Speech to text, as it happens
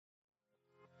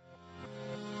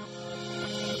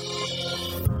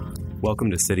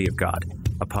Welcome to City of God,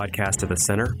 a podcast of the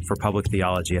Center for Public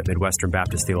Theology at Midwestern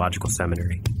Baptist Theological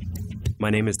Seminary.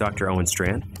 My name is Dr. Owen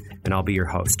Strand, and I'll be your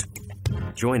host.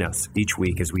 Join us each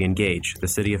week as we engage the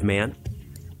city of man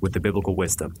with the biblical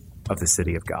wisdom of the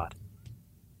city of God.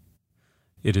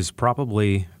 It is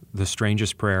probably the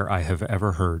strangest prayer I have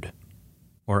ever heard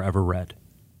or ever read.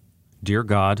 Dear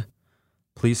God,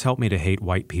 please help me to hate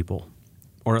white people,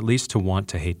 or at least to want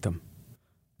to hate them.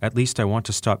 At least I want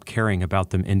to stop caring about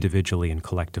them individually and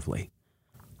collectively.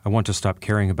 I want to stop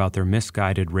caring about their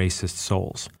misguided racist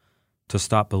souls, to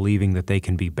stop believing that they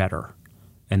can be better,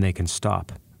 and they can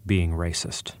stop being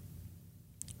racist.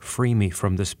 Free me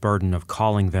from this burden of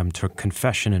calling them to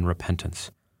confession and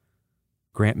repentance.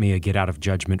 Grant me a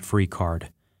get-out-of-judgment-free card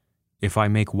if I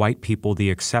make white people the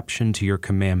exception to your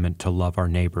commandment to love our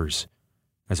neighbors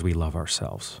as we love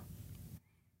ourselves.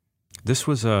 This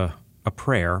was a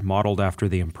prayer modeled after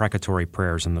the imprecatory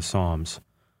prayers in the Psalms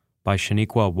by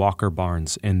Shaniqua Walker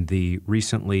Barnes in the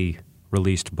recently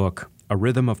released book, A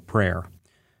Rhythm of Prayer,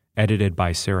 edited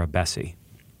by Sarah Bessey.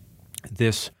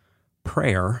 This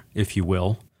prayer, if you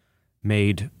will,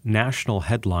 made national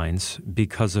headlines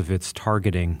because of its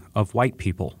targeting of white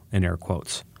people, in air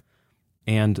quotes.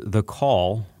 And the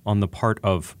call on the part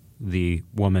of the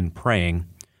woman praying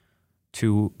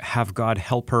to have God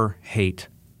help her hate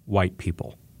white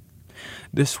people.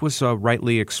 This was a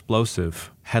rightly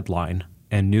explosive headline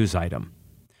and news item.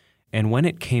 And when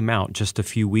it came out just a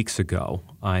few weeks ago,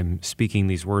 I'm speaking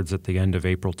these words at the end of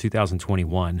April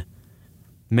 2021,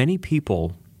 many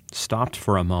people stopped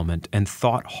for a moment and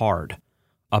thought hard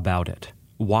about it.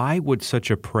 Why would such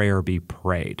a prayer be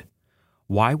prayed?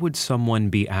 Why would someone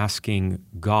be asking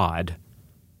God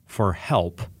for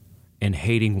help in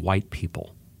hating white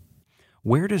people?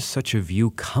 Where does such a view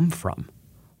come from?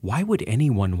 Why would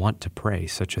anyone want to pray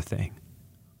such a thing?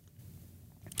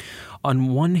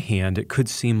 On one hand, it could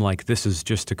seem like this is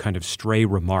just a kind of stray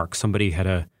remark. Somebody had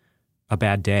a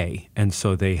bad day, and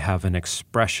so they have an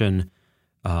expression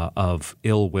of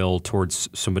ill will towards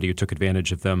somebody who took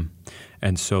advantage of them,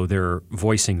 and so they're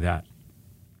voicing that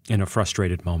in a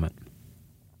frustrated moment.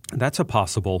 That's a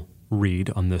possible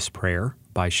read on this prayer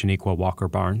by Shaniqua Walker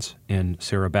Barnes in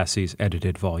Sarah Bessey's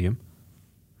edited volume.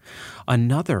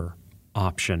 Another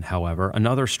option, however,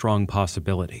 another strong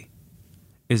possibility,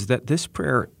 is that this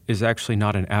prayer is actually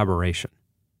not an aberration.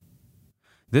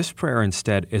 This prayer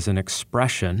instead is an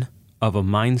expression of a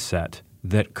mindset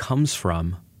that comes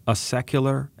from a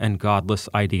secular and godless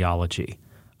ideology,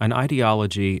 an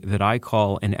ideology that I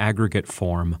call in aggregate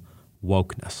form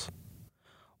wokeness.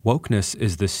 Wokeness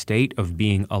is the state of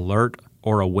being alert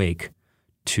or awake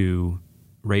to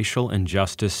racial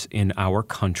injustice in our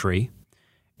country,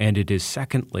 and it is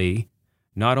secondly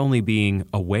not only being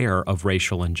aware of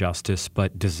racial injustice,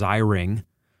 but desiring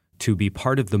to be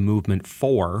part of the movement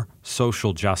for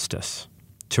social justice,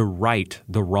 to right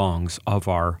the wrongs of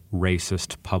our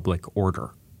racist public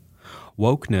order.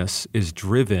 Wokeness is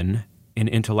driven in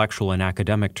intellectual and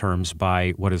academic terms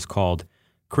by what is called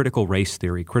critical race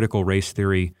theory. Critical race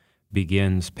theory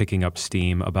begins picking up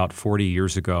steam about 40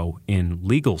 years ago in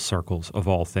legal circles, of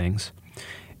all things.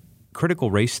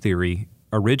 Critical race theory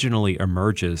originally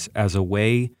emerges as a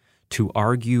way to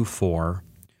argue for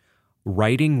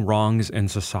righting wrongs in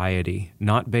society,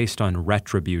 not based on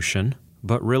retribution,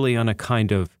 but really on a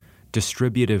kind of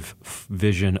distributive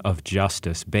vision of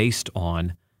justice based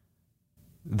on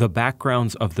the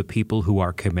backgrounds of the people who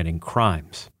are committing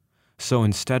crimes. So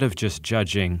instead of just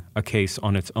judging a case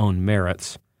on its own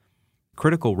merits,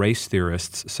 critical race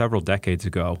theorists several decades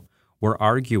ago were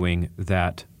arguing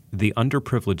that the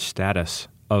underprivileged status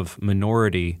of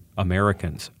minority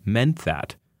Americans meant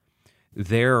that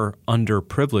their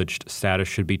underprivileged status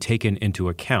should be taken into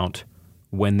account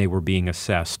when they were being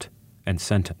assessed and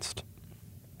sentenced.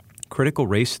 Critical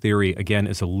race theory, again,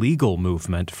 is a legal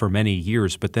movement for many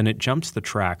years, but then it jumps the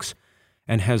tracks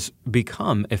and has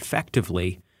become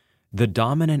effectively the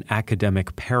dominant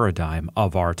academic paradigm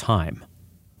of our time.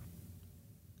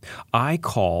 I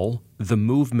call the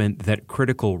movement that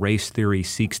critical race theory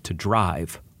seeks to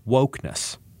drive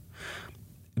wokeness.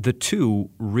 The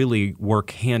two really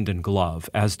work hand in glove,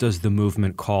 as does the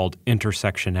movement called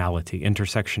intersectionality.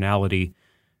 Intersectionality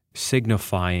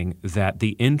signifying that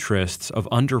the interests of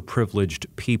underprivileged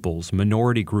peoples,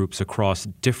 minority groups across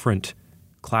different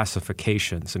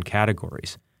classifications and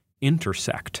categories,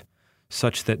 intersect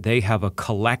such that they have a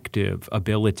collective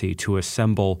ability to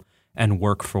assemble and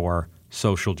work for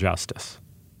social justice.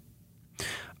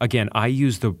 Again, I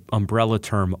use the umbrella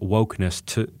term wokeness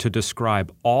to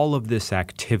describe all of this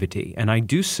activity, and I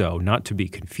do so not to be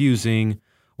confusing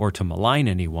or to malign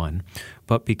anyone,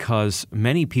 but because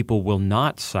many people will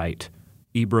not cite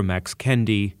Ibram X.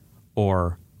 Kendi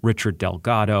or Richard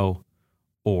Delgado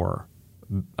or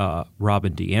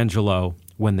Robin DiAngelo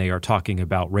when they are talking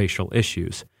about racial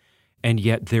issues. And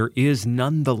yet there is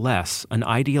nonetheless an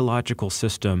ideological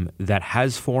system that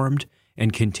has formed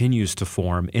and continues to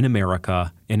form in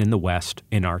America and in the West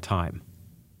in our time.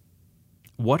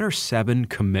 What are 7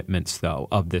 commitments, though,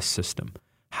 of this system?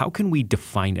 How can we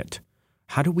define it?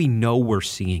 How do we know we're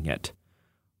seeing it?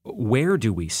 Where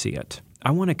do we see it?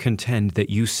 I want to contend that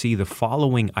you see the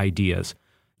following ideas,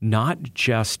 not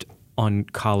just on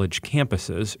college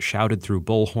campuses, shouted through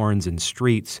bullhorns in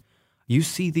streets. You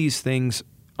see these things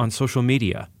on social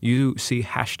media. You see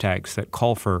hashtags that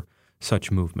call for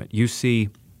such movement. You see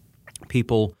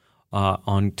people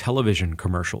on television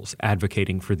commercials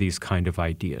advocating for these kind of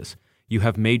ideas. You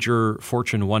have major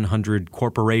Fortune 100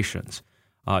 corporations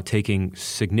taking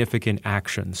significant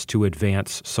actions to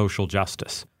advance social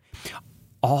justice.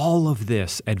 All of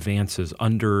this advances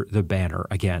under the banner,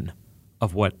 again,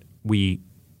 of what we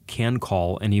can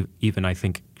call, and even I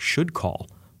think should call,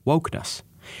 wokeness.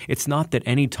 It's not that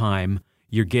any time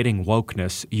you're getting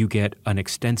wokeness, you get an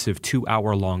extensive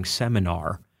 2-hour-long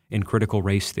seminar in critical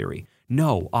race theory.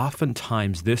 No,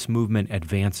 oftentimes this movement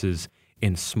advances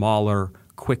in smaller,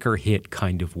 quicker hit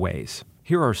kind of ways.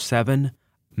 Here are 7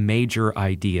 major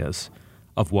ideas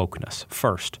of wokeness.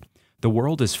 First, the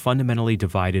world is fundamentally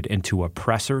divided into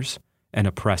oppressors and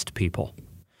oppressed people.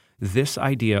 This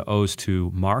idea owes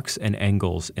to Marx and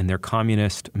Engels in their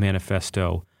Communist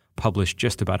Manifesto published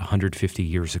just about 150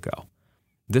 years ago.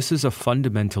 This is a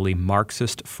fundamentally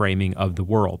Marxist framing of the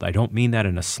world. I don't mean that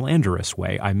in a slanderous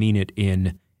way. I mean it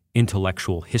in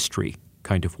intellectual history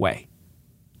kind of way.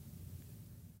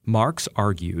 Marx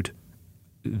argued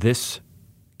this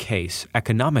case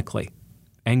economically.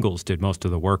 Engels did most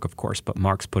of the work, of course, but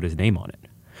Marx put his name on it.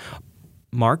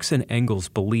 Marx and Engels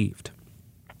believed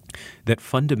that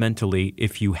fundamentally,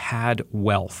 if you had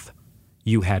wealth,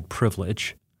 you had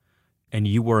privilege, and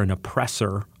you were an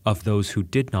oppressor of those who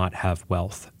did not have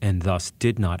wealth and thus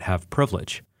did not have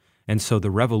privilege. And so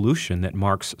the revolution that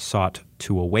Marx sought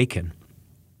to awaken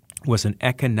was an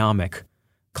economic,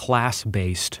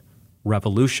 class-based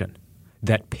revolution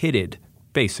that pitted,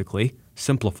 basically,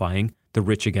 simplifying, the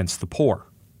rich against the poor.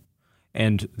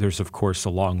 And there's, of course, a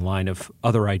long line of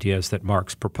other ideas that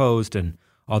Marx proposed and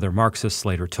other Marxists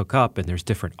later took up, and there's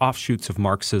different offshoots of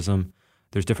Marxism.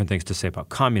 There's different things to say about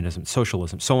communism,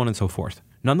 socialism, so on and so forth.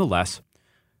 Nonetheless,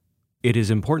 it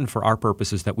is important for our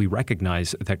purposes that we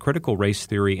recognize that critical race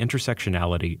theory,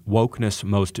 intersectionality, wokeness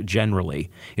most generally,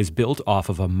 is built off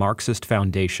of a Marxist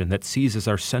foundation that sees as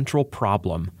our central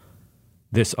problem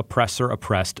this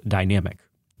oppressor-oppressed dynamic,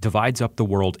 divides up the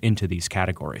world into these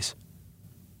categories.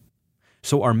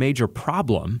 So our major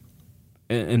problem,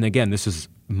 and again, this is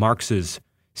Marx's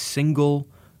single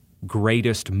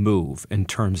greatest move in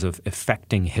terms of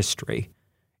affecting history,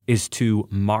 is to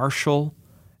marshal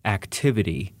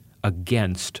activity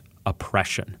against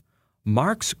oppression.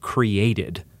 Marx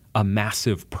created a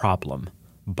massive problem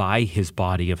by his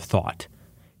body of thought.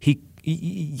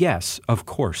 Yes, of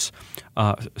course,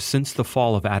 since the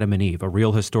fall of Adam and Eve, a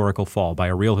real historical fall by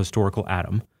a real historical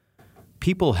Adam,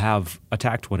 people have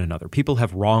attacked one another. People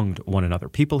have wronged one another.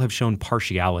 People have shown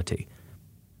partiality.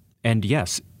 And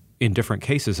yes, in different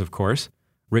cases, of course,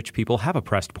 rich people have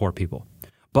oppressed poor people.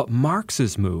 But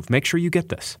Marx's move, make sure you get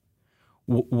this,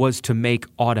 was to make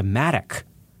automatic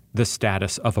the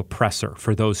status of oppressor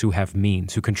for those who have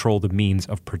means, who control the means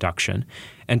of production,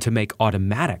 and to make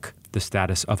automatic the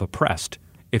status of oppressed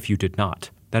if you did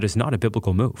not. That is not a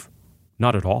biblical move,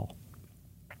 not at all.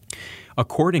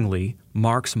 Accordingly,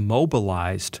 Marx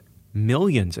mobilized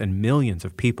millions and millions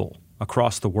of people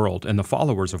across the world, and the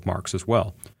followers of Marx as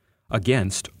well,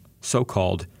 against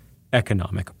so-called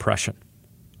economic oppression.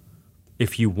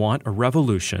 If you want a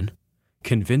revolution,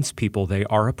 convince people they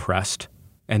are oppressed,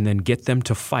 and then get them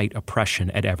to fight oppression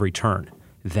at every turn.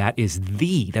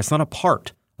 That's not a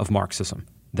part of Marxism.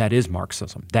 That is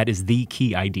Marxism. That is the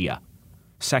key idea.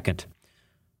 Second,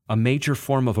 a major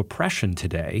form of oppression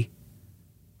today,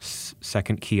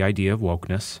 second key idea of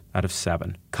wokeness out of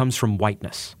 7, comes from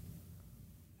whiteness.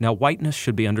 Now, whiteness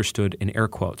should be understood in air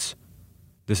quotes.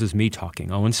 This is me talking,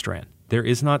 Owen Strand. There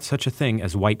is not such a thing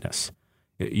as whiteness.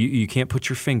 You can't put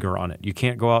your finger on it. You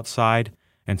can't go outside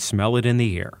and smell it in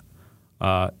the air.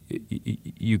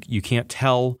 You can't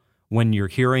tell when you're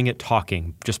hearing it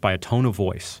talking just by a tone of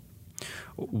voice.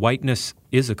 Whiteness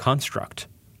is a construct.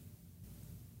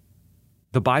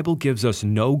 The Bible gives us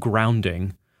no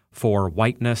grounding for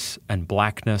whiteness and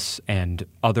blackness and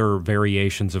other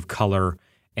variations of color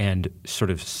and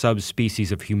sort of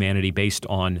subspecies of humanity based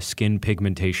on skin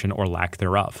pigmentation or lack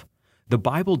thereof. The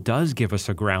Bible does give us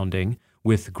a grounding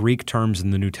with Greek terms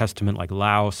in the New Testament like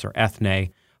laos or ethne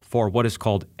for what is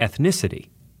called ethnicity.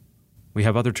 We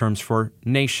have other terms for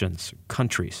nations,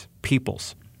 countries,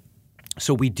 peoples.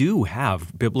 So we do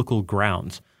have biblical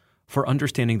grounds for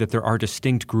understanding that there are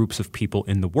distinct groups of people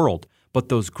in the world, but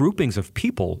those groupings of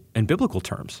people in biblical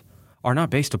terms are not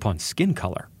based upon skin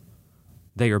color.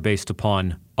 They are based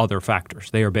upon other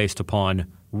factors. They are based upon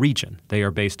region. They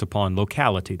are based upon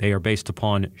locality. They are based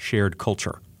upon shared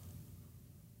culture.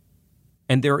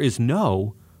 And there is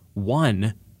no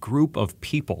one group of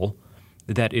people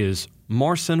that is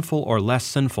more sinful or less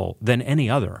sinful than any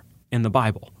other in the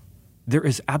Bible. There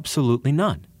is absolutely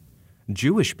none.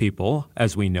 Jewish people,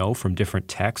 as we know from different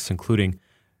texts, including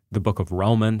the book of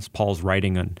Romans, Paul's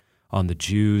writing on the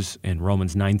Jews in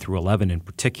Romans 9 through 11 in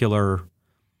particular,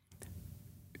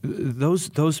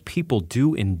 those people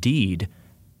do indeed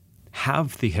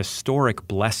have the historic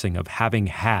blessing of having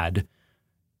had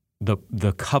the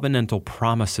covenantal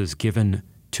promises given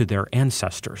to their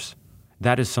ancestors.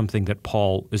 That is something that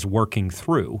Paul is working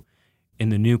through in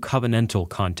the new covenantal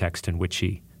context in which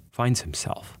he finds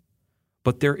himself.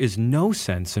 But there is no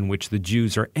sense in which the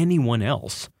Jews or anyone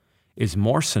else is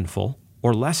more sinful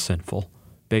or less sinful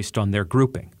based on their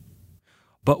grouping.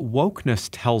 But wokeness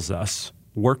tells us,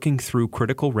 working through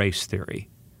critical race theory,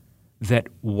 that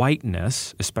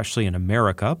whiteness, especially in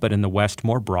America, but in the West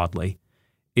more broadly,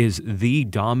 is the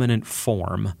dominant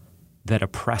form that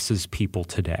oppresses people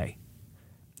today.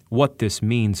 What this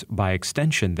means by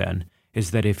extension, then,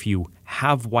 is that if you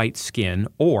have white skin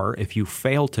or if you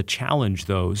fail to challenge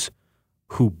those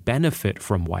who benefit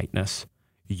from whiteness,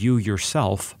 you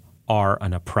yourself are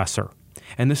an oppressor.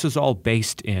 And this is all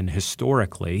based in,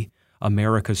 historically,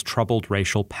 America's troubled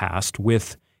racial past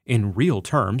with, in real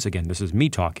terms, again, this is me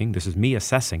talking, this is me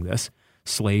assessing this,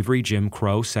 slavery, Jim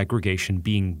Crow, segregation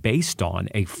being based on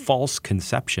a false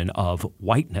conception of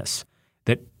whiteness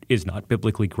that is not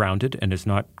biblically grounded and is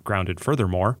not grounded,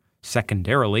 furthermore,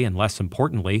 secondarily and less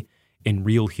importantly, in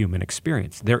real human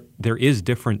experience. There is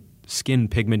different skin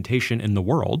pigmentation in the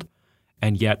world,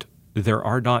 and yet there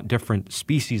are not different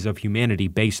species of humanity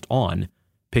based on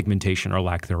pigmentation or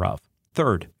lack thereof.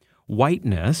 Third,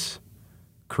 whiteness,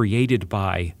 created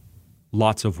by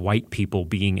lots of white people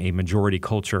being a majority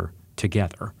culture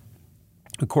together,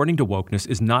 according to wokeness,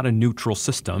 is not a neutral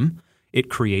system. It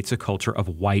creates a culture of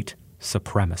white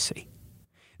supremacy.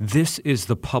 This is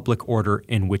the public order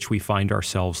in which we find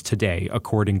ourselves today,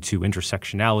 according to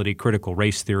intersectionality, critical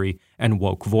race theory, and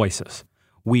woke voices.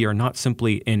 We are not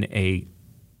simply in a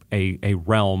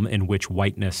realm in which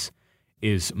whiteness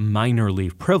is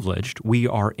minorly privileged. We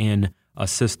are in a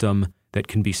system that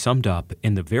can be summed up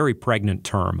in the very pregnant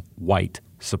term, white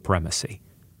supremacy.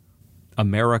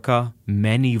 America,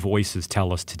 many voices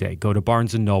tell us today, go to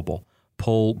Barnes & Noble,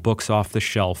 pull books off the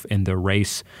shelf in the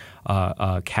race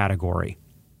category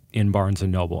in Barnes &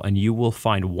 Noble, and you will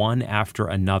find one after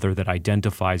another that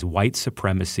identifies white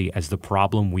supremacy as the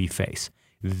problem we face,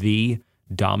 the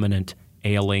dominant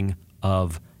ailing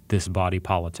of this body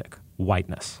politic,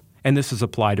 whiteness. And this is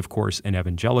applied, of course, in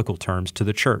evangelical terms to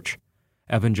the church.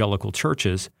 Evangelical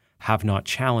churches have not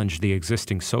challenged the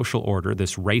existing social order,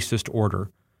 this racist order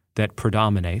that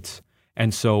predominates,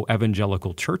 and so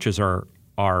evangelical churches are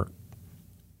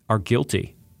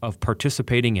guilty of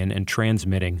participating in and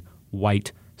transmitting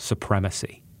white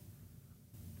supremacy.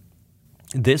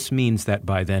 This means that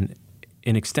by then,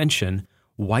 in extension,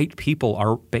 white people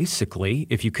are basically,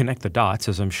 if you connect the dots,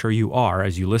 as I'm sure you are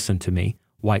as you listen to me,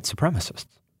 white supremacists.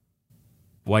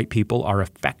 White people are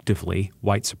effectively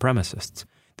white supremacists.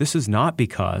 This is not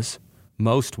because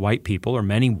most white people or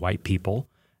many white people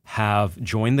have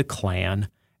joined the Klan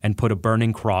and put a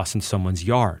burning cross in someone's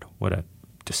yard. What a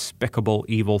despicable,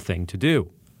 evil thing to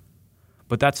do.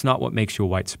 But that's not what makes you a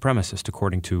white supremacist,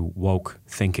 according to woke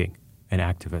thinking and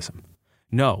activism.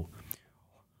 No,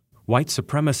 white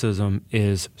supremacism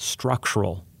is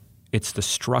structural. It's the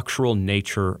structural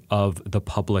nature of the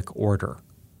public order.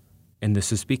 And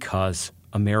this is because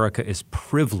America is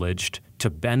privileged to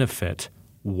benefit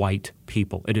white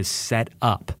people. It is set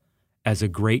up as a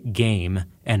great game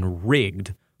and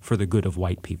rigged for the good of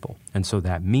white people. And so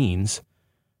that means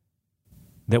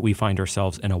that we find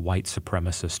ourselves in a white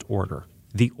supremacist order.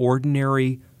 The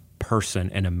ordinary person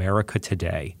in America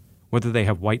today, whether they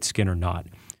have white skin or not,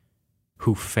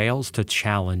 who fails to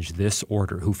challenge this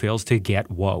order, who fails to get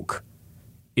woke,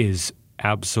 is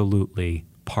absolutely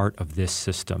part of this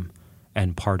system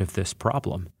and part of this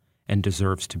problem and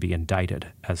deserves to be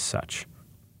indicted as such.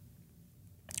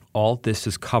 All this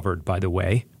is covered, by the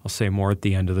way, I'll say more at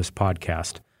the end of this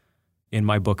podcast, in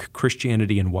my book,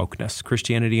 Christianity and Wokeness.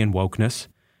 Christianity and Wokeness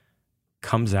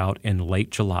comes out in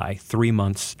late July, 3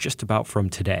 months just about from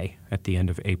today, at the end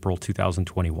of April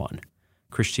 2021.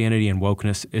 Christianity and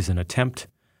Wokeness is an attempt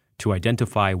to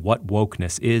identify what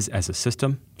wokeness is as a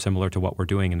system, similar to what we're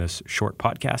doing in this short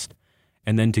podcast,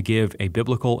 and then to give a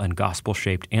biblical and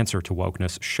gospel-shaped answer to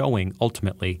wokeness, showing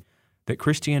ultimately that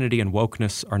Christianity and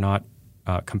wokeness are not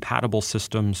compatible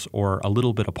systems or a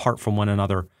little bit apart from one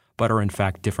another, but are in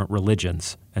fact different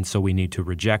religions. And so we need to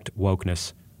reject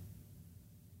wokeness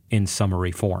in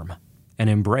summary form and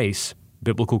embrace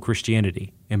biblical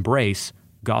Christianity, embrace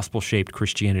gospel-shaped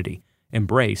Christianity,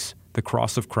 embrace the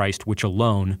cross of Christ, which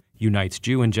alone unites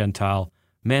Jew and Gentile,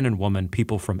 men and women,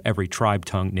 people from every tribe,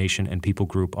 tongue, nation, and people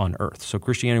group on earth. So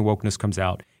Christianity and Wokeness comes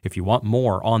out, if you want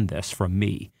more on this from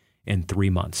me, in 3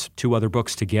 months. 2 other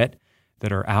books to get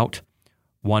that are out.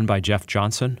 One by Jeff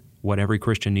Johnson, What Every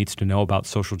Christian Needs to Know About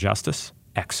Social Justice.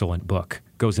 Excellent book.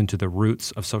 Goes into the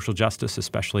roots of social justice,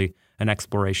 especially an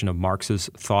exploration of Marx's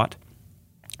thought.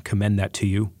 Commend that to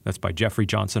you. That's by Jeffrey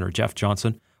Johnson or Jeff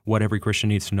Johnson. What Every Christian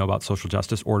Needs to Know About Social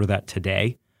Justice. Order that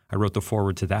today. I wrote the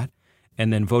foreword to that.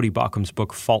 And then Vodi Baucham's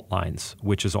book, Fault Lines,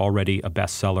 which is already a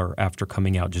bestseller after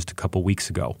coming out just a couple weeks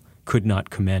ago. Could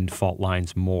not commend Fault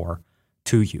Lines more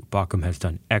to you. Baucham has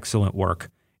done excellent work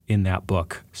in that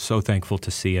book. So thankful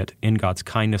to see it, in God's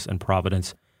kindness and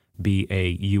providence, be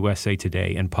a USA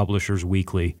Today and Publishers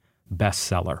Weekly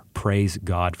bestseller. Praise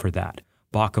God for that.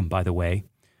 Baucham, by the way,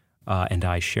 and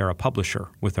I share a publisher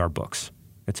with our books.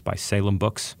 It's by Salem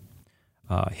Books.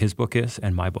 His book is,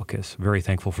 and my book is. Very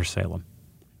thankful for Salem.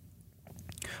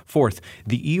 Fourth,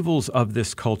 the evils of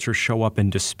this culture show up in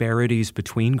disparities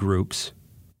between groups,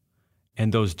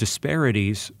 and those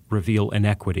disparities reveal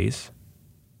inequities,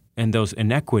 and those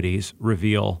inequities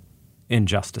reveal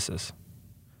injustices.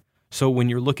 So when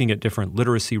you're looking at different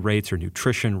literacy rates or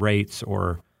nutrition rates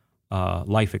or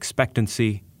life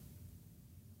expectancy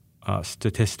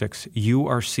statistics, you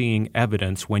are seeing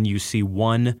evidence when you see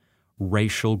one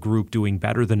racial group doing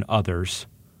better than others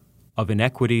of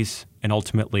inequities and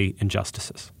ultimately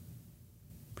injustices.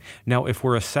 Now, if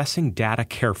we're assessing data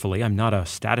carefully, I'm not a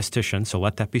statistician, so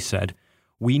let that be said,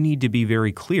 we need to be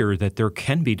very clear that there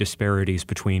can be disparities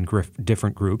between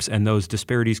different groups, and those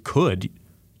disparities could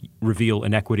reveal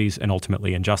inequities and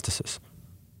ultimately injustices.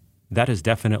 That is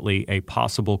definitely a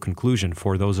possible conclusion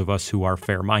for those of us who are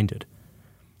fair-minded.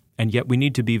 And yet we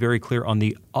need to be very clear on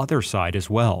the other side as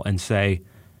well and say,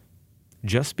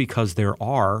 just because there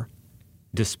are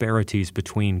disparities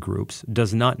between groups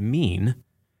does not mean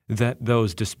that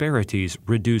those disparities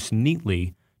reduce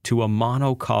neatly to a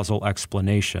monocausal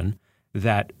explanation,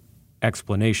 that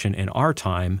explanation in our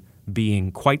time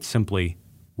being quite simply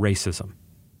racism.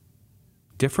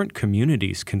 Different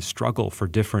communities can struggle for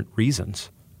different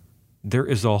reasons. There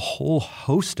is a whole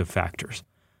host of factors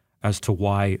as to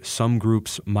why some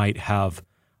groups might have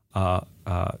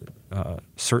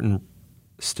certain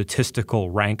statistical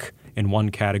rank in one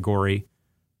category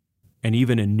and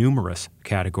even in numerous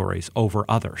categories over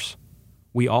others.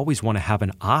 We always want to have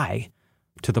an eye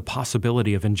to the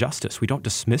possibility of injustice. We don't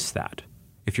dismiss that.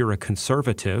 If you're a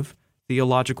conservative,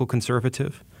 theological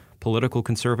conservative, political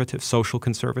conservative, social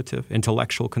conservative,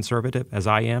 intellectual conservative, as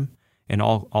I am, in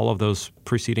all of those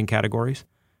preceding categories,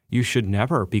 you should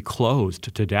never be closed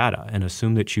to data and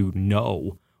assume that you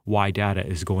know why data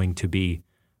is going to be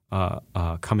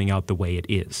coming out the way it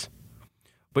is.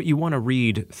 But you want to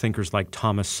read thinkers like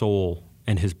Thomas Sowell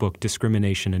and his book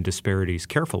Discrimination and Disparities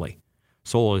carefully.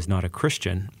 Sowell is not a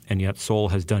Christian, and yet Sowell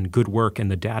has done good work in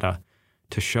the data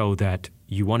to show that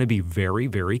you want to be very,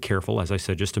 very careful, as I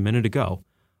said just a minute ago,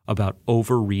 about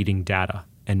overreading data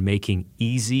and making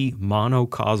easy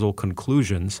monocausal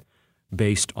conclusions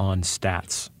based on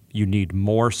stats. You need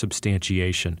more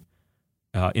substantiation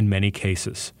in many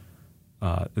cases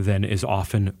than is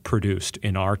often produced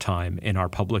in our time, in our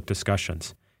public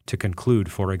discussions, to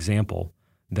conclude, for example,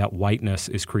 that whiteness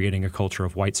is creating a culture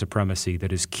of white supremacy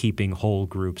that is keeping whole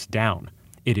groups down.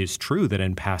 It is true that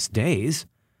in past days,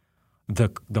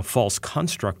 the false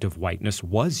construct of whiteness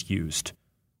was used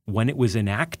when it was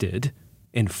enacted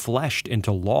and fleshed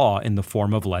into law in the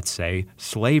form of, let's say,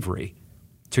 slavery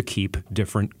to keep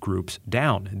different groups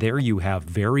down. There you have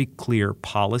very clear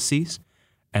policies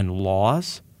and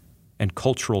laws and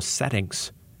cultural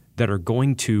settings that are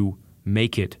going to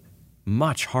make it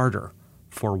much harder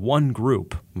for one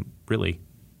group, really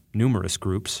numerous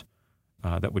groups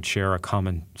that would share a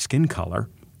common skin color,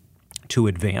 to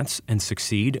advance and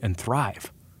succeed and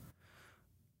thrive.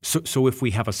 So if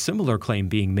we have a similar claim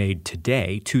being made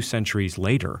today, 2 centuries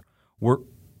later,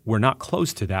 we're not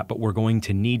close to that, but we're going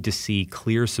to need to see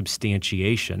clear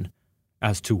substantiation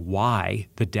as to why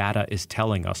the data is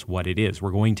telling us what it is.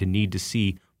 We're going to need to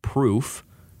see proof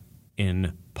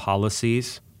in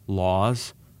policies,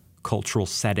 laws, cultural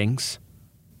settings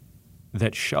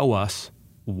that show us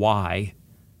why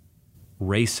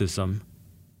racism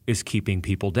is keeping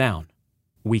people down.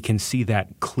 We can see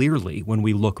that clearly when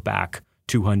we look back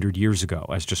 200 years ago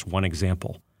as just one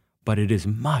example. But it is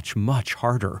much, much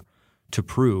harder to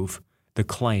prove the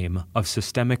claim of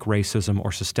systemic racism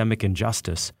or systemic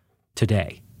injustice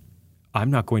today. I'm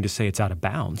not going to say it's out of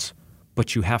bounds,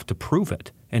 but you have to prove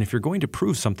it. And if you're going to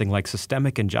prove something like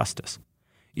systemic injustice,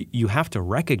 you have to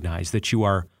recognize that you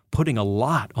are putting a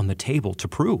lot on the table to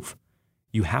prove.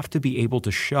 You have to be able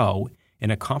to show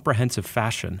in a comprehensive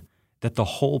fashion that the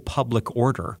whole public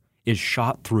order is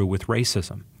shot through with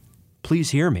racism.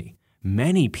 Please hear me.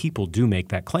 Many people do make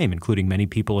that claim, including many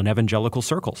people in evangelical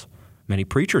circles. Many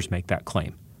preachers make that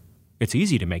claim. It's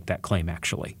easy to make that claim,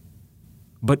 actually.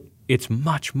 But it's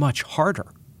much, much harder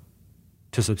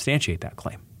to substantiate that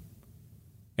claim.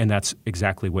 And that's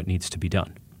exactly what needs to be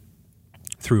done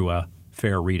through a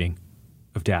fair reading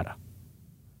of data.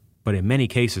 But in many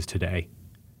cases today,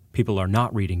 people are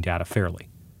not reading data fairly.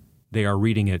 They are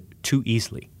reading it too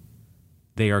easily.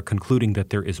 They are concluding that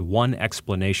there is one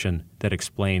explanation that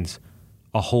explains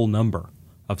a whole number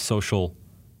of social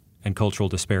and cultural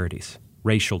disparities,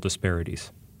 racial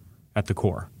disparities at the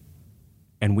core.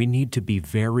 And we need to be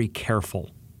very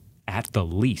careful, at the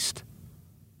least,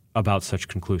 about such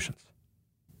conclusions.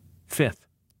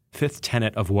 Fifth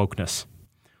tenet of wokeness.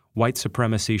 White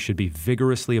supremacy should be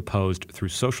vigorously opposed through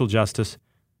social justice,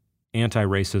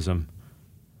 anti-racism,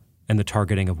 and the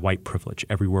targeting of white privilege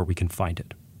everywhere we can find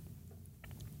it.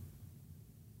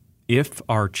 If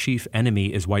our chief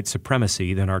enemy is white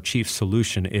supremacy, then our chief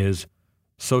solution is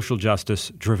social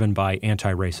justice driven by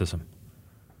anti-racism.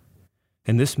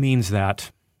 And this means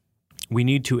that we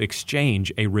need to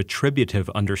exchange a retributive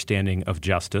understanding of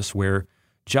justice, where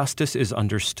justice is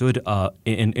understood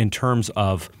in terms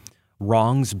of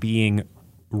wrongs being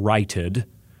righted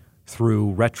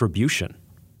through retribution,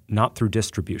 not through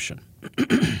distribution.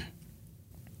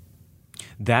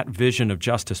 That vision of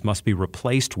justice must be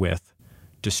replaced with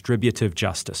distributive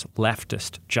justice,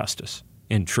 leftist justice,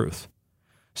 in truth,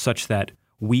 such that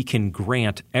we can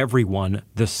grant everyone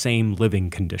the same living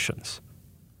conditions.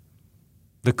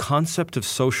 The concept of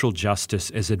social justice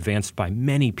is advanced by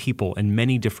many people in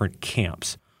many different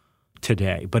camps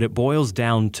today, but it boils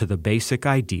down to the basic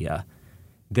idea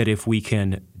that if we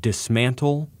can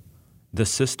dismantle the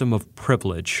system of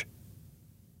privilege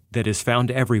that is found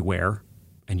everywhere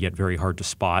and yet very hard to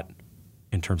spot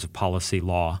in terms of policy,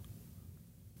 law,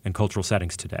 and cultural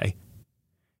settings today,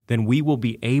 then we will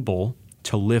be able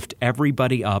to lift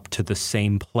everybody up to the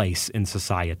same place in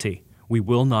society. We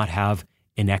will not have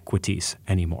inequities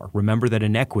anymore. Remember that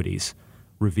inequities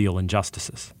reveal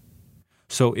injustices.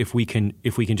 So if we can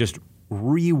just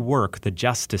rework the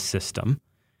justice system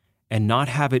and not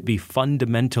have it be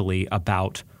fundamentally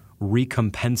about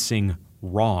recompensing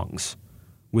wrongs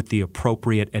with the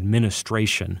appropriate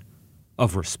administration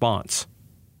of response,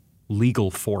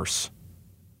 legal force,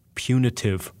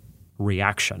 punitive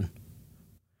reaction,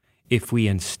 if we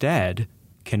instead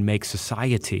can make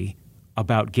society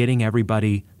about getting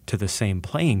everybody to the same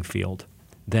playing field,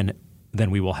 then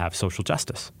we will have social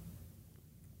justice.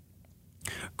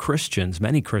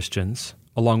 Many Christians,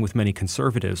 along with many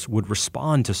conservatives, would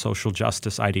respond to social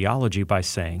justice ideology by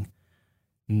saying,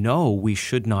 no, we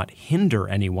should not hinder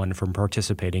anyone from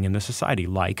participating in the society,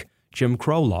 like Jim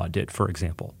Crow law did, for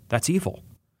example. That's evil.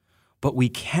 But we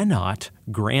cannot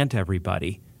grant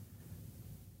everybody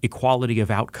equality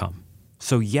of outcome.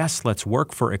 So yes, let's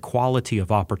work for equality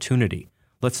of opportunity.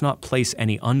 Let's not place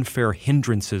any unfair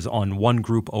hindrances on one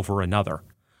group over another.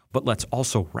 But let's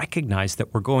also recognize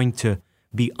that we're going to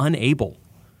be unable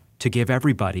to give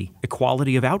everybody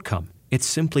equality of outcome. It's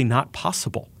simply not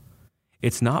possible.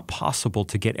 It's not possible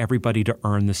to get everybody to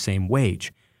earn the same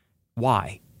wage.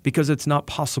 Why? Because it's not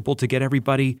possible to get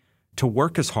everybody to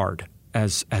work as hard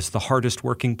as the hardest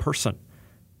working person.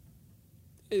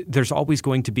 There's always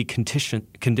going to be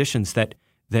conditions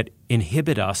that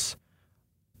inhibit us,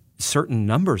 certain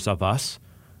numbers of us,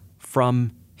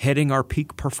 from hitting our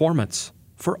peak performance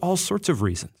for all sorts of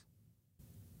reasons.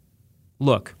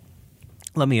 Look,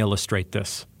 let me illustrate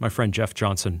this. My friend Jeff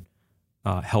Johnson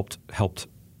helped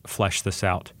flesh this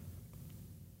out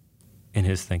in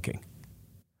his thinking.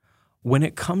 When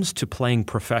it comes to playing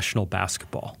professional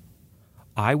basketball,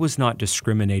 I was not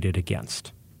discriminated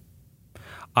against.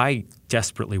 I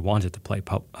desperately wanted to play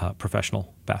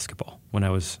professional basketball when I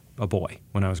was a boy,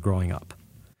 when I was growing up.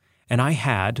 And I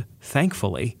had,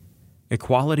 thankfully,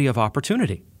 equality of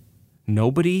opportunity.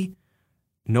 Nobody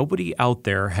out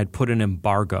there had put an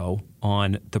embargo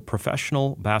on the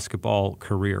professional basketball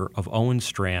career of Owen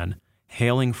Strachan,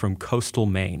 hailing from coastal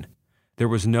Maine. There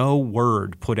was no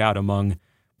word put out among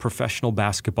professional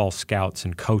basketball scouts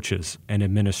and coaches and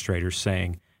administrators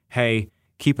saying, hey,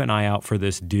 keep an eye out for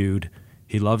this dude.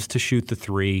 He loves to shoot the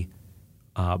three,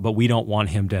 but we don't want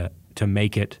him to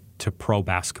make it to pro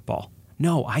basketball.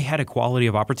 No, I had equality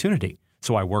of opportunity.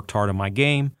 So I worked hard on my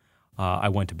game. I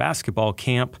went to basketball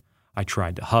camp. I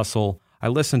tried to hustle. I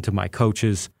listened to my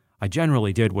coaches. I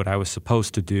generally did what I was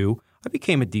supposed to do. I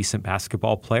became a decent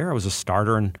basketball player. I was a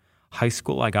starter in high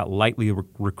school. I got lightly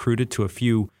recruited to a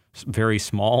few very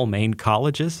small Maine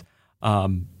colleges.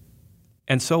 And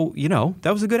so,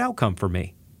 that was a good outcome for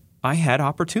me. I had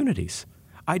opportunities.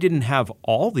 I didn't have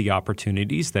all the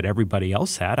opportunities that everybody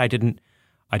else had. I didn't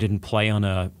play on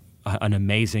an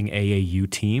amazing AAU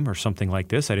team or something like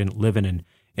this. I didn't live in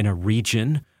a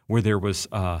region where there was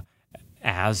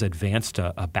as advanced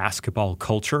a basketball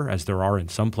culture as there are in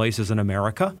some places in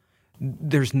America.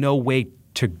 There's no way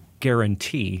to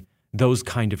guarantee those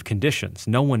kind of conditions.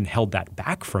 No one held that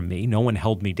back from me. No one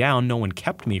held me down. No one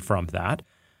kept me from that.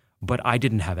 But I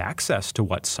didn't have access to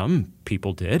what some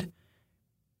people did.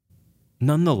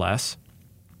 Nonetheless,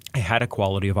 I had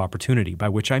equality of opportunity, by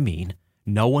which I mean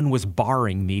no one was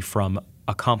barring me from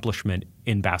accomplishment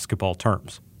in basketball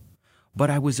terms. But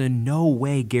I was in no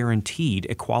way guaranteed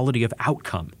equality of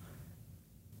outcome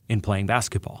in playing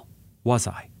basketball, was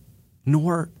I?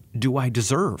 Nor do I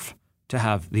deserve to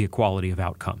have the equality of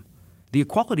outcome. The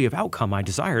equality of outcome I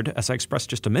desired, as I expressed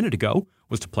just a minute ago,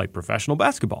 was to play professional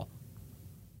basketball.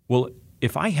 Well,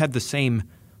 if I had the same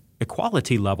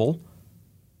equality level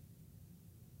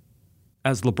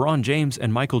as LeBron James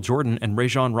and Michael Jordan and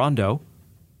Rajon Rondo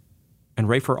and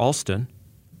Rafer Alston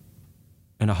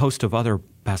and a host of other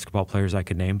basketball players I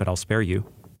could name, but I'll spare you,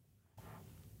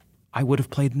 I would have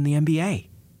played in the NBA.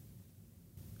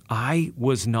 I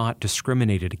was not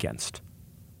discriminated against.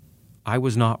 I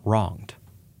was not wronged.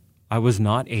 I was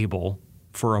not able,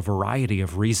 for a variety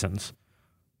of reasons,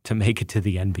 to make it to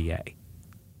the NBA.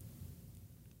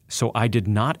 So I did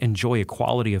not enjoy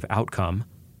equality of outcome.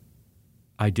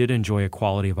 I did enjoy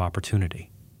equality of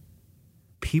opportunity.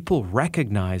 People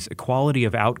recognize equality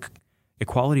of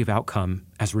outcome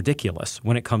as ridiculous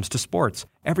when it comes to sports.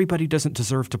 Everybody doesn't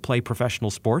deserve to play professional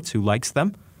sports who likes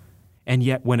them. And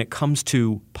yet when it comes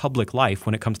to public life,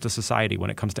 when it comes to society, when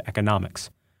it comes to economics,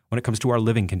 when it comes to our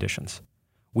living conditions,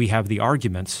 we have the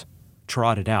arguments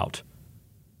trotted out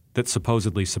that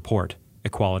supposedly support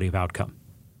equality of outcome.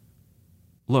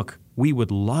 Look, we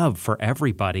would love for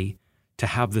everybody to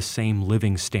have the same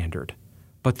living standard,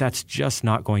 but that's just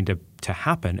not going to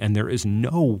happen, and there is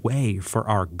no way for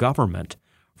our government,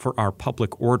 for our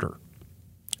public order,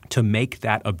 to make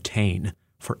that obtain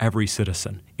for every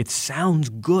citizen. It sounds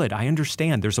good. I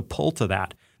understand. There's a pull to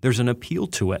that. There's an appeal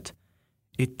to it.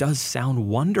 It does sound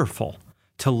wonderful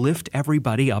to lift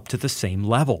everybody up to the same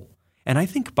level. And I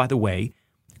think, by the way,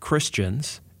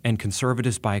 Christians and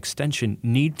conservatives by extension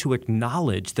need to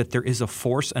acknowledge that there is a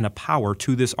force and a power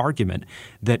to this argument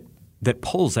that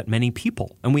pulls at many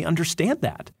people. And we understand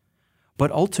that.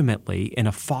 But ultimately, in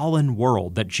a fallen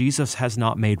world that Jesus has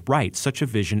not made right, such a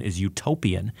vision is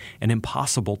utopian and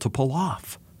impossible to pull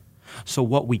off. So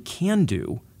what we can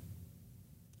do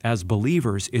as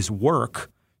believers is work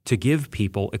to give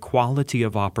people equality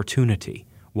of opportunity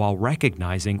while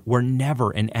recognizing we're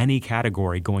never in any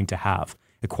category going to have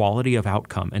equality of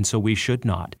outcome. And so we should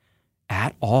not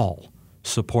at all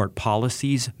support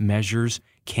policies, measures,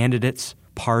 candidates,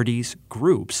 parties,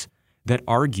 groups that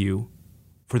argue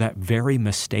for that very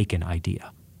mistaken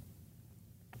idea.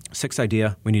 Sixth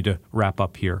idea, we need to wrap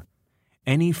up here.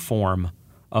 Any form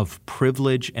of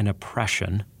privilege and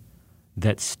oppression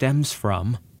that stems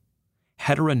from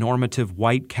heteronormative,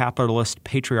 white, capitalist,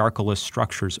 patriarchalist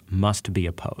structures must be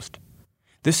opposed.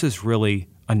 This is really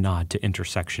a nod to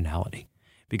intersectionality,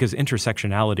 because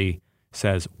intersectionality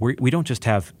says we don't just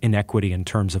have inequity in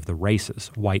terms of the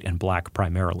races, white and black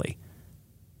primarily,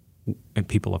 and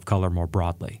people of color more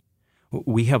broadly.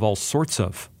 We have all sorts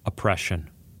of oppression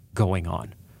going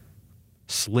on.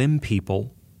 Slim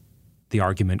people, the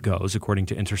argument goes, according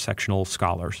to intersectional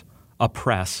scholars,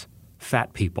 oppress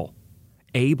fat people.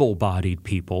 Able-bodied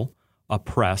people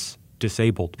oppress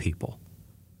disabled people.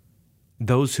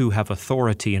 Those who have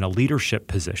authority in a leadership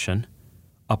position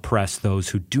oppress those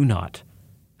who do not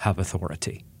have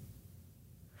authority.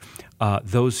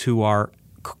 Those who are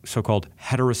so-called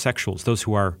heterosexuals, those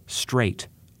who are straight,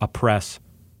 oppress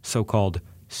so-called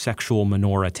sexual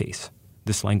minorities.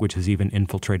 This language has even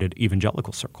infiltrated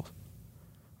evangelical circles.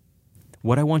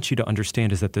 what I want you to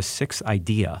understand is that the sixth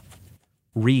idea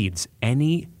reads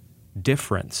any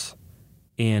difference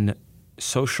in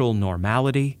social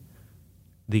normality,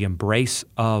 the embrace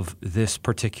of this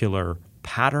particular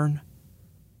pattern,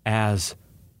 as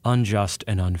unjust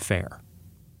and unfair.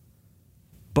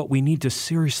 But we need to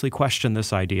seriously question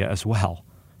this idea as well.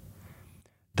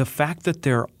 The fact that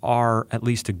there are at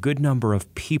least a good number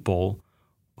of people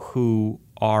who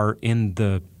are in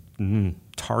the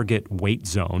target weight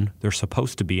zone they're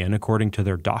supposed to be in according to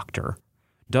their doctor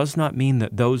does not mean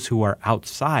that those who are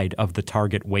outside of the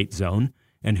target weight zone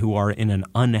and who are in an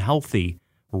unhealthy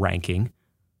ranking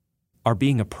are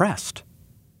being oppressed.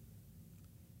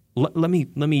 Let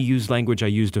me use language I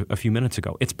used a few minutes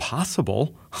ago. It's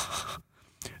possible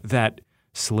that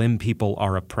slim people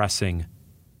are oppressing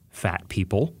fat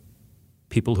people,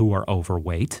 people who are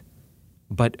overweight,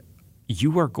 but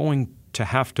you are going to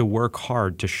have to work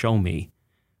hard to show me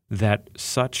that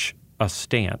such a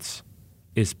stance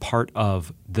is part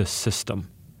of the system,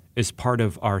 is part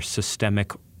of our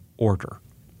systemic order.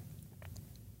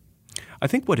 I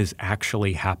think what is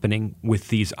actually happening with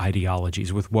these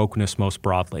ideologies, with wokeness most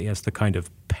broadly as the kind of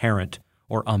parent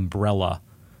or umbrella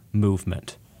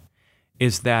movement,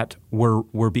 is that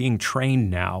we're being trained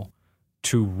now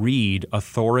to read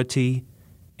authority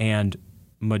and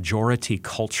majority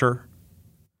culture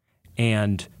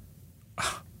and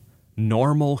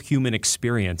normal human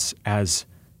experience as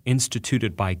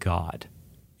instituted by God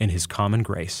in His common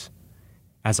grace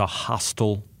as a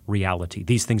hostile reality.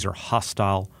 These things are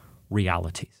hostile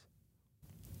realities.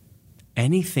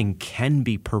 Anything can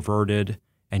be perverted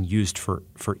and used for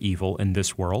evil in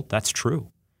this world. That's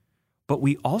true. But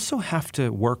we also have to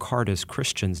work hard as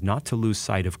Christians not to lose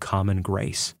sight of common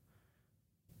grace.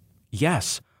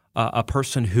 Yes, a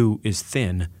person who is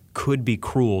thin could be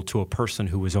cruel to a person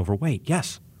who is overweight.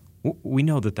 Yes, we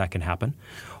know that that can happen.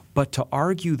 But to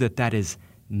argue that that is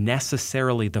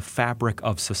necessarily the fabric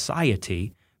of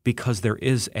society because there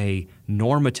is a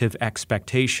normative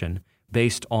expectation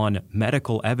based on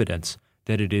medical evidence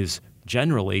that it is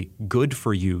generally good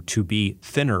for you to be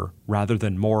thinner rather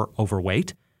than more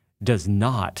overweight does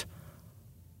not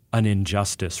an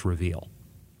injustice reveal.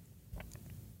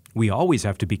 We always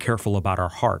have to be careful about our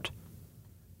heart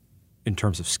in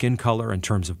terms of skin color, in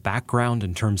terms of background,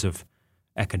 in terms of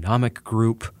economic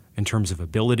group, in terms of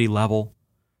ability level,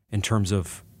 in terms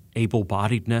of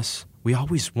able-bodiedness. We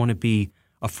always want to be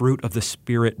a fruit of the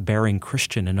Spirit-bearing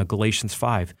Christian in a Galatians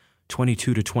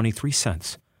 5:22-23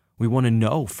 sense. We want to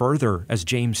know further, as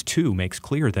James 2 makes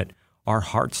clear, that our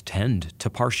hearts tend to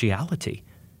partiality.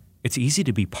 It's easy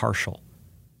to be partial,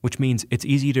 which means it's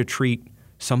easy to treat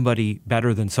somebody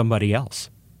better than somebody else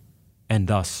and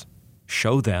thus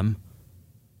show them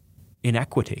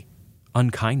inequity,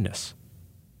 unkindness,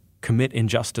 commit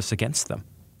injustice against them.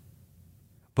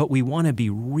 But we want to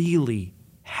be really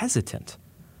hesitant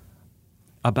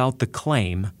about the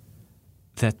claim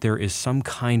that there is some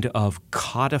kind of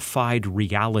codified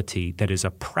reality that is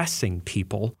oppressing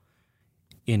people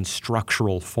in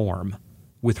structural form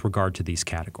with regard to these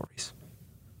categories.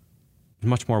 There's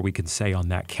much more we can say on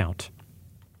that count.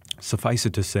 Suffice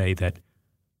it to say that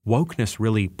wokeness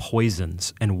really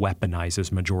poisons and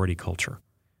weaponizes majority culture.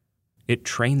 It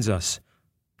trains us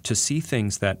to see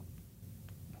things that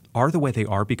are the way they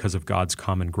are because of God's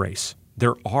common grace.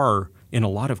 There are, in a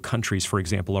lot of countries, for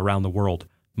example, around the world,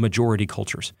 majority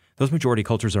cultures. Those majority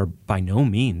cultures are by no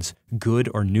means good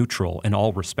or neutral in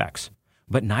all respects,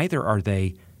 but neither are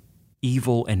they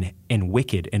evil and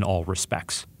wicked in all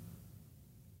respects.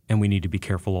 And we need to be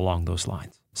careful along those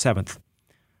lines. Seventh,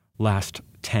 last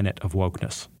tenet of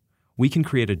wokeness. We can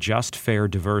create a just, fair,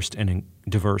 diverse, and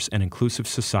inclusive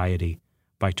society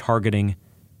by targeting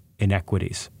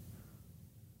inequities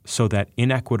so that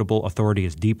inequitable authority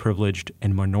is deprivileged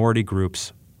and minority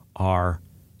groups are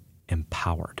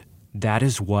empowered. That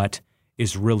is what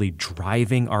is really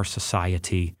driving our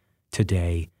society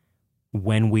today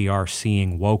when we are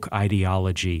seeing woke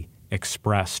ideology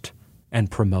expressed and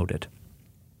promoted.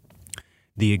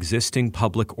 The existing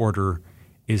public order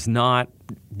is not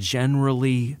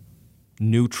generally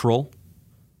neutral,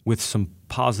 with some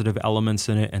positive elements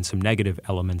in it and some negative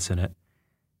elements in it.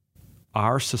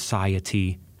 Our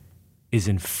society is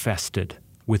infested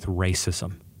with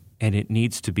racism, and it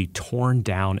needs to be torn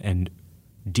down and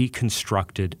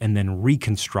deconstructed and then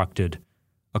reconstructed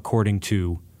according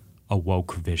to a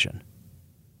woke vision.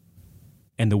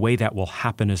 And the way that will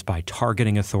happen is by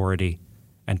targeting authority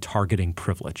and targeting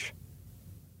privilege.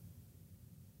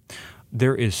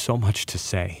 There is so much to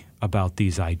say about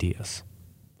these ideas.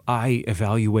 I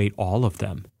evaluate all of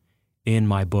them in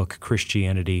my book,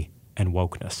 Christianity and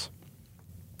Wokeness,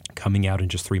 coming out in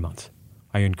just 3 months.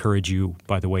 I encourage you,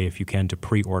 by the way, if you can, to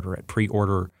pre-order it.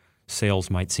 Pre-order sales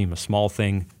might seem a small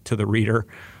thing to the reader,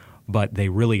 but they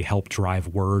really help drive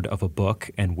word of a book.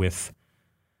 And with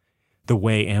the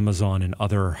way Amazon and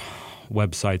other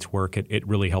websites work, it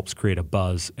really helps create a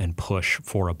buzz and push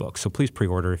for a book. So please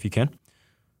pre-order if you can.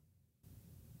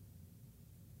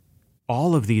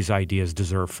 All of these ideas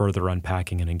deserve further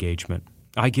unpacking and engagement.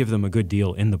 I give them a good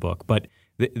deal in the book, but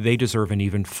they deserve an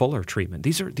even fuller treatment.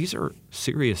 These are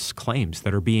serious claims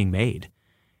that are being made,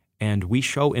 and we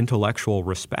show intellectual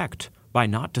respect by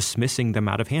not dismissing them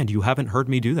out of hand. You haven't heard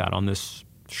me do that on this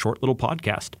short little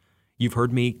podcast. You've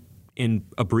heard me, in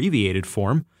abbreviated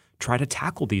form, try to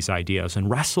tackle these ideas and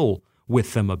wrestle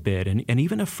with them a bit, and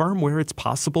even affirm where it's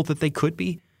possible that they could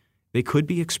be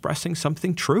expressing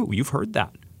something true. You've heard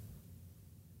that.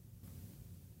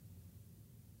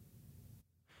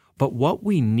 But what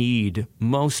we need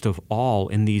most of all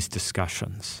in these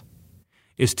discussions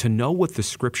is to know what the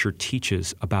Scripture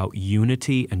teaches about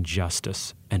unity and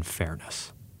justice and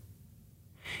fairness.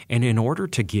 And in order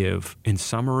to give, in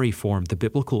summary form, the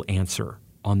biblical answer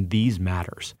on these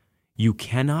matters, you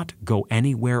cannot go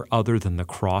anywhere other than the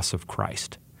cross of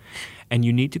Christ. And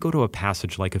you need to go to a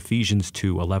passage like Ephesians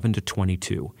 2:11-22.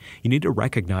 You need to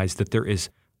recognize that there is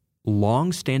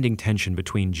long-standing tension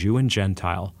between Jew and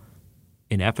Gentile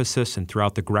in Ephesus and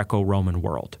throughout the Greco-Roman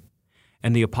world.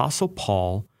 And the Apostle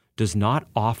Paul does not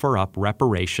offer up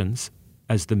reparations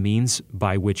as the means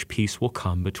by which peace will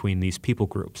come between these people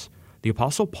groups. The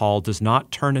Apostle Paul does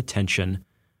not turn attention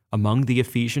among the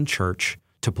Ephesian church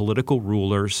to political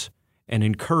rulers and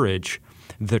encourage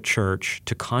the church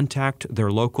to contact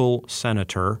their local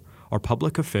senator or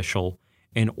public official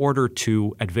in order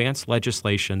to advance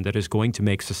legislation that is going to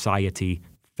make society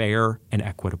fair and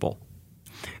equitable.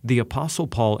 The Apostle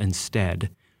Paul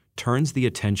instead turns the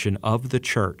attention of the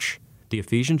church, the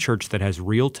Ephesian church that has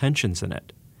real tensions in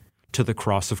it, to the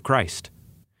cross of Christ.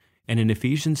 And in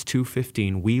Ephesians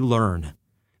 2:15, we learn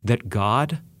that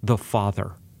God the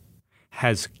Father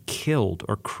has killed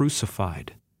or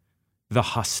crucified the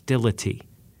hostility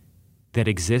that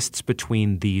exists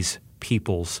between these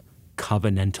peoples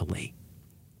covenantally.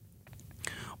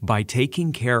 By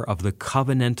taking care of the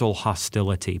covenantal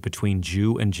hostility between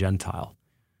Jew and Gentile,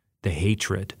 the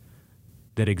hatred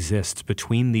that exists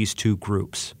between these two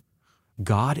groups,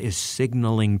 God is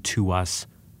signaling to us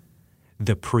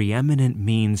the preeminent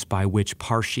means by which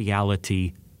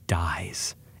partiality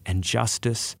dies and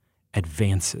justice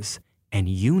advances and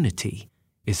unity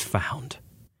is found.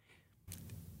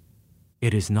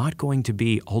 It is not going to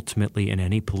be ultimately in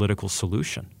any political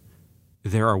solution.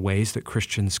 There are ways that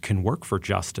Christians can work for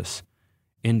justice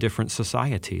in different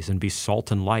societies and be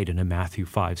salt and light in a Matthew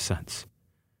 5 sense.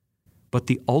 But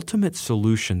the ultimate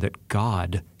solution that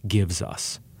God gives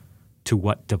us to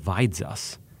what divides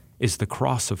us is the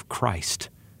cross of Christ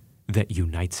that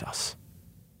unites us.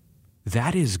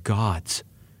 That is God's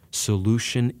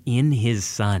solution in His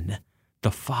Son,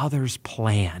 the Father's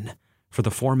plan for the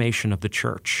formation of the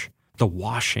church, the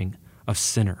washing of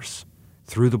sinners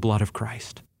through the blood of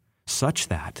Christ, such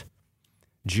that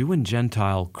Jew and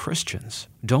Gentile Christians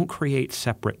don't create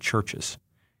separate churches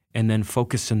and then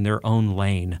focus in their own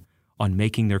lane on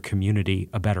making their community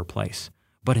a better place,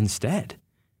 but instead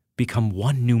become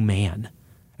one new man,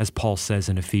 as Paul says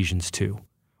in Ephesians 2,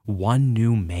 one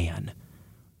new man,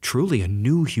 truly a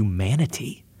new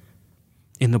humanity.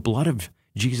 In the blood of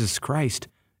Jesus Christ,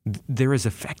 there is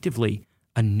effectively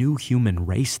a new human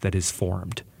race that is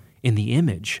formed in the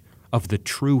image of the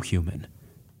true human,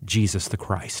 Jesus the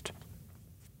Christ.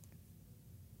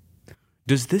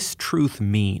 Does this truth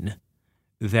mean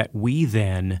that we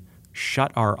then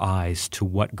shut our eyes to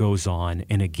what goes on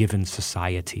in a given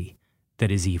society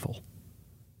that is evil?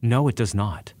 No, it does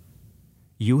not.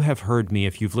 You have heard me,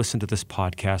 if you've listened to this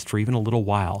podcast for even a little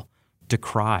while,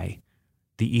 decry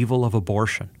the evil of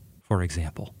abortion, for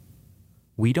example.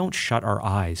 We don't shut our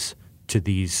eyes to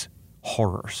these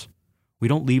horrors. We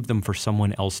don't leave them for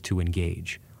someone else to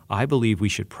engage. I believe we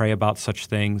should pray about such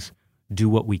things, do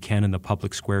what we can in the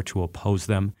public square to oppose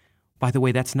them. By the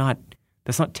way, that's not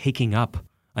taking up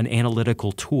an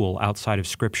analytical tool outside of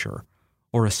Scripture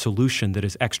or a solution that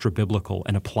is extra-biblical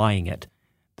and applying it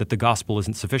that the gospel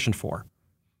isn't sufficient for.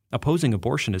 Opposing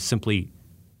abortion is simply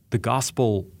the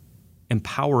gospel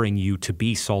empowering you to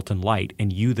be salt and light,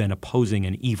 and you then opposing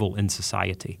an evil in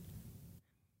society.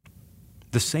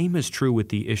 The same is true with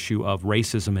the issue of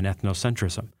racism and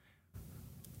ethnocentrism.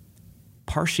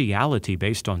 Partiality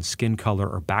based on skin color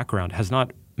or background has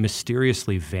not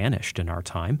mysteriously vanished in our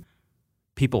time.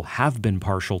 People have been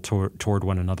partial toward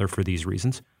one another for these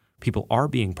reasons. People are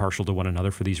being partial to one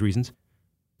another for these reasons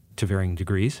to varying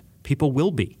degrees. People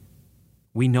will be.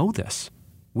 We know this.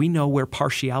 We know where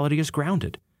partiality is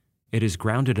grounded. It is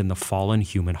grounded in the fallen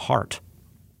human heart.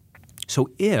 So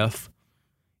if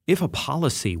a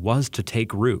policy was to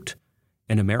take root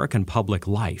in American public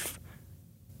life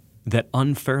that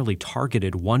unfairly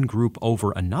targeted one group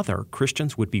over another,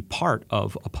 Christians would be part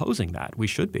of opposing that. We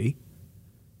should be.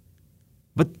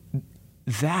 But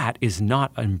that is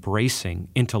not embracing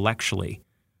intellectually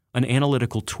an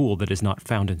analytical tool that is not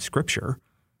found in Scripture.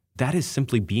 That is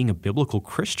simply being a biblical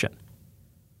Christian.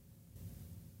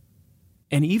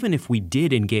 And even if we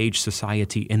did engage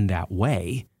society in that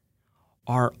way,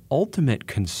 our ultimate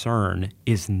concern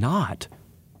is not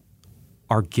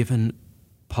our given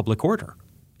public order.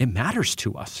 It matters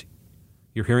to us.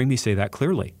 You're hearing me say that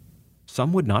clearly.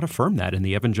 Some would not affirm that in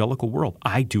the evangelical world.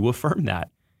 I do affirm that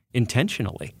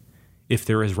intentionally. If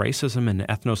there is racism and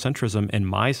ethnocentrism in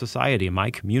my society, in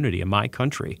my community, in my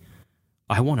country,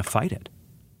 I want to fight it.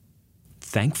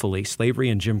 Thankfully, slavery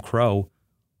and Jim Crow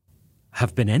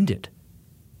have been ended.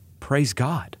 Praise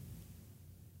God.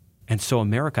 And so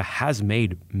America has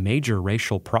made major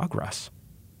racial progress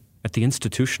at the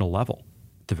institutional level,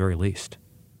 at the very least.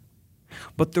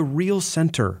 But the real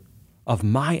center of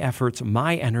my efforts,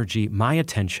 my energy, my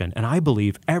attention, and I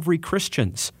believe every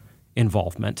Christian's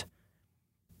involvement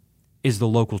is the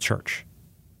local church.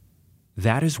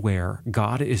 That is where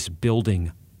God is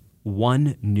building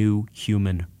one new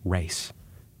human race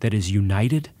that is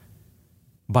united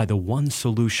by the one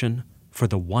solution for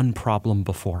the one problem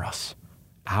before us.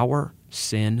 Our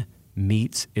sin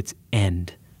meets its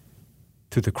end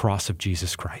through the cross of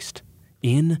Jesus Christ.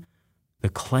 In the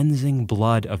cleansing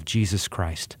blood of Jesus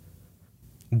Christ,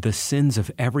 the sins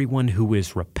of everyone who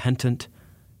is repentant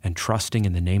and trusting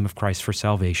in the name of Christ for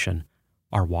salvation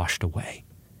are washed away.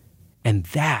 And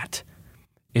that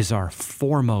is our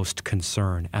foremost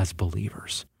concern as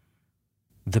believers.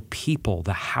 The people,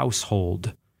 the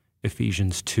household,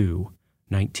 Ephesians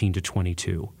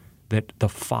 2:19-22, that the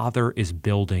Father is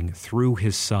building through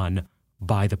his Son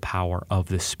by the power of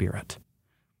the Spirit.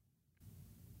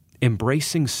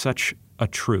 Embracing such a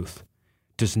truth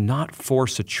does not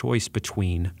force a choice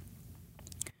between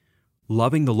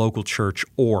loving the local church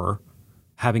or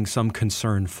having some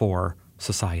concern for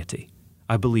society.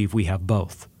 I believe we have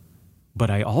both. But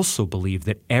I also believe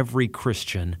that every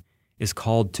Christian is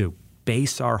called to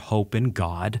base our hope in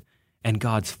God and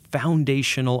God's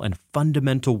foundational and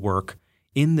fundamental work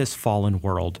in this fallen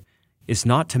world is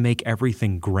not to make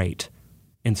everything great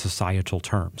in societal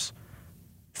terms.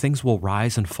 Things will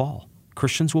rise and fall.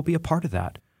 Christians will be a part of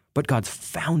that. But God's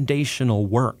foundational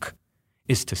work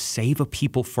is to save a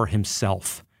people for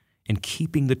himself in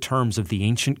keeping the terms of the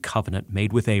ancient covenant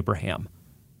made with Abraham.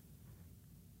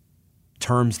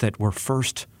 Terms that were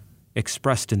first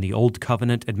expressed in the Old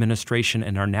Covenant administration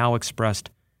and are now expressed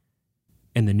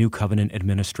in the New Covenant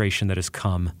administration that has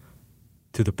come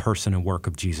through the person and work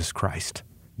of Jesus Christ.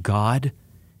 God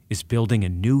is building a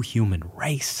new human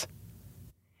race.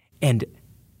 And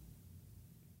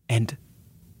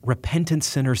repentant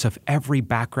sinners of every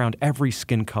background, every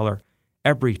skin color,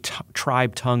 every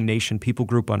tribe, tongue, nation, people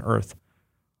group on earth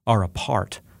are a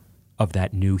part of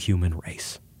that new human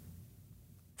race.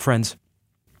 Friends,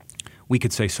 we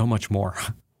could say so much more.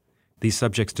 These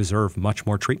subjects deserve much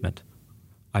more treatment.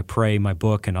 I pray my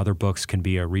book and other books can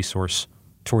be a resource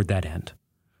toward that end.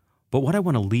 But what I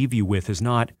want to leave you with is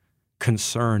not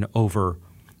concern over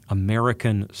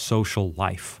American social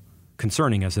life,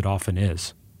 concerning as it often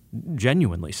is,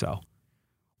 genuinely so.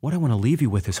 What I want to leave you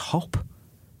with is hope,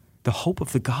 the hope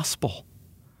of the gospel,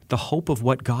 the hope of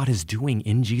what God is doing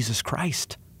in Jesus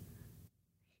Christ.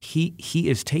 He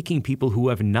is taking people who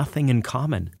have nothing in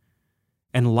common,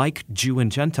 and like Jew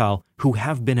and Gentile, who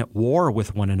have been at war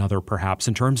with one another perhaps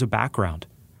in terms of background,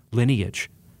 lineage,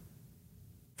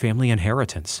 family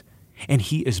inheritance, and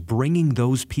he is bringing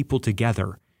those people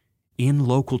together in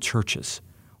local churches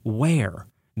where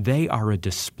they are a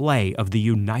display of the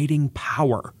uniting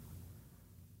power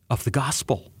of the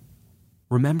gospel.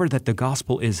 Remember that the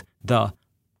gospel is the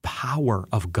power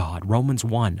of God, Romans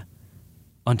 1,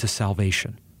 unto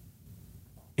salvation.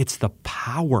 It's the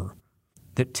power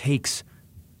that takes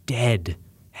dead,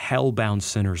 hell-bound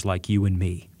sinners like you and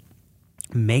me,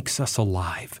 makes us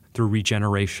alive through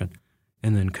regeneration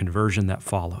and then conversion that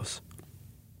follows,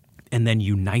 and then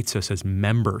unites us as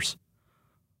members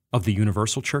of the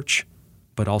universal church,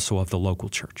 but also of the local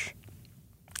church.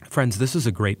 Friends, this is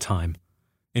a great time,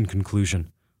 in conclusion,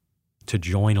 to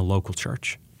join a local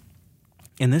church.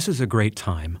 And this is a great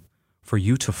time for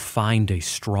you to find a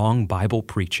strong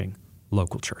Bible-preaching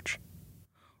local church.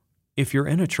 If you're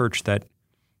in a church that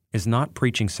is not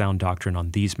preaching sound doctrine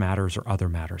on these matters or other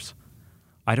matters,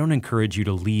 I don't encourage you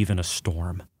to leave in a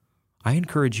storm. I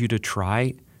encourage you to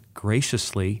try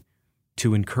graciously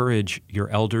to encourage your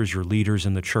elders, your leaders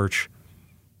in the church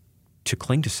to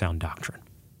cling to sound doctrine.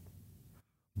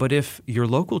 But if your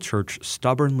local church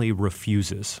stubbornly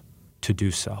refuses to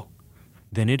do so,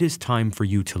 then it is time for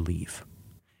you to leave.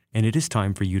 And it is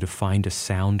time for you to find a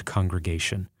sound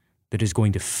congregation that is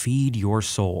going to feed your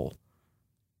soul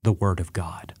the Word of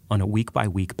God on a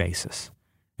week-by-week basis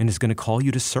and is going to call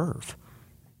you to serve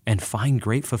and find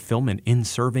great fulfillment in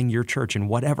serving your church in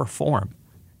whatever form.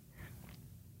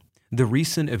 The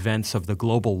recent events of the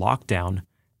global lockdown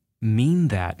mean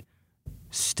that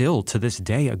still to this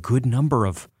day, a good number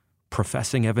of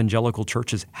professing evangelical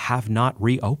churches have not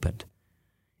reopened.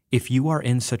 If you are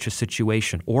in such a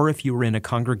situation, or if you are in a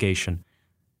congregation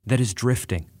that is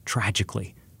drifting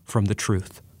tragically from the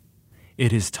truth,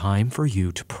 it is time for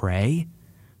you to pray,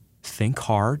 think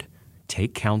hard,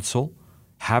 take counsel,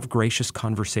 have gracious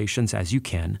conversations as you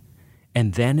can,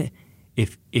 and then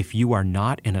if you are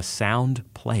not in a sound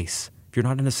place, if you're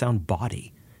not in a sound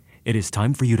body, it is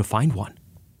time for you to find one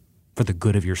for the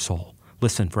good of your soul.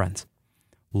 Listen, friends,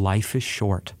 life is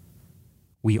short.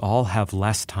 We all have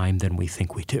less time than we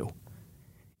think we do.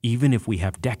 Even if we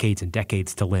have decades and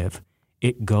decades to live,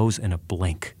 it goes in a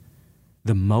blink.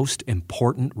 The most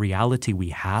important reality we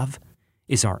have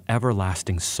is our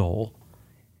everlasting soul.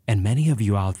 And many of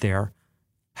you out there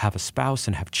have a spouse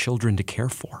and have children to care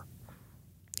for.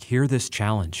 Hear this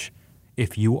challenge.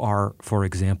 If you are, for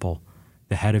example,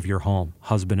 the head of your home,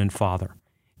 husband and father,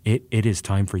 it is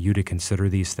time for you to consider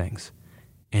these things.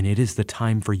 And it is the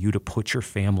time for you to put your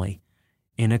family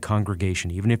in a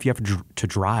congregation, even if you have to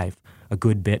drive a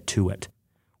good bit to it,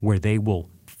 where they will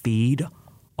feed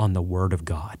on the Word of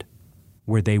God,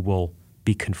 where they will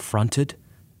be confronted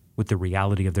with the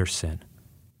reality of their sin,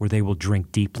 where they will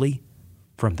drink deeply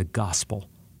from the gospel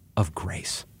of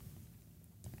grace.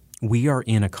 We are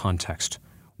in a context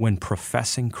when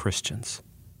professing Christians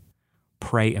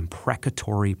pray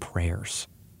imprecatory prayers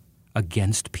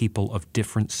against people of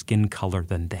different skin color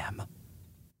than them.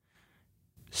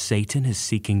 Satan is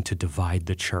seeking to divide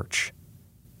the church.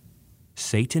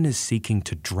 Satan is seeking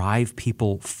to drive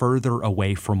people further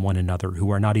away from one another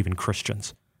who are not even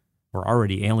Christians. We're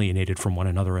already alienated from one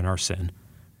another in our sin,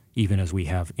 even as we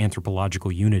have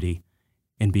anthropological unity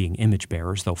in being image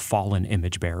bearers, though fallen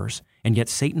image bearers. And yet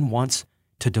Satan wants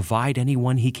to divide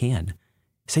anyone he can.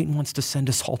 Satan wants to send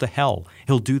us all to hell.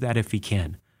 He'll do that if he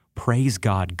can. Praise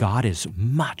God. God is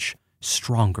much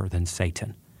stronger than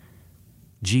Satan.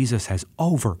 Jesus has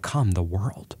overcome the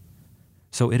world.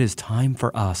 So it is time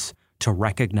for us to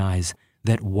recognize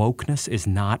that wokeness is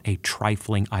not a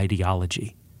trifling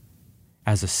ideology.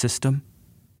 As a system,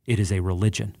 it is a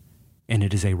religion, and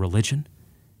it is a religion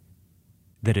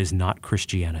that is not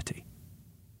Christianity.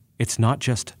 It's not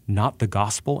just not the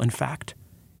gospel, in fact,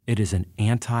 it is an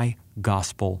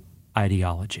anti-gospel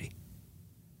ideology.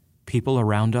 People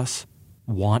around us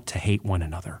want to hate one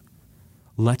another.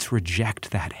 Let's reject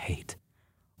that hate.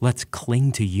 Let's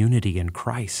cling to unity in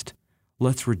Christ.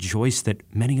 Let's rejoice that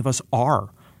many of us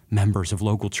are members of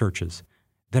local churches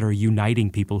that are uniting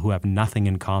people who have nothing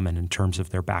in common in terms of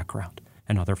their background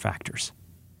and other factors.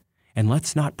 And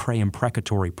let's not pray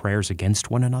imprecatory prayers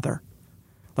against one another.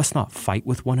 Let's not fight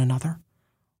with one another.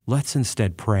 Let's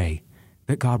instead pray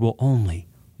that God will only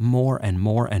more and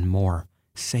more and more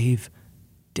save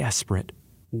desperate,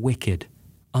 wicked,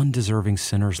 undeserving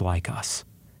sinners like us,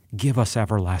 give us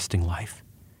everlasting life,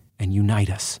 and unite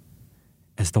us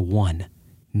as the one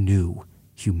new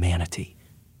humanity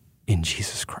in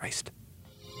Jesus Christ.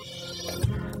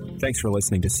 Thanks for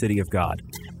listening to City of God,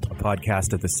 a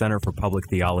podcast at the Center for Public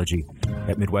Theology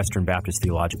at Midwestern Baptist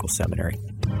Theological Seminary.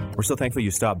 We're so thankful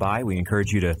you stopped by. We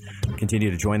encourage you to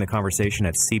continue to join the conversation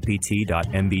at cpt.mbts.edu,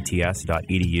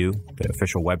 the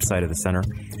official website of the center.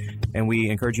 And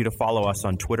we encourage you to follow us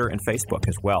on Twitter and Facebook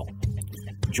as well.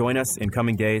 Join us in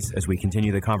coming days as we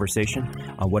continue the conversation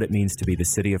on what it means to be the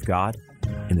city of God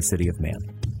in the city of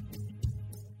man.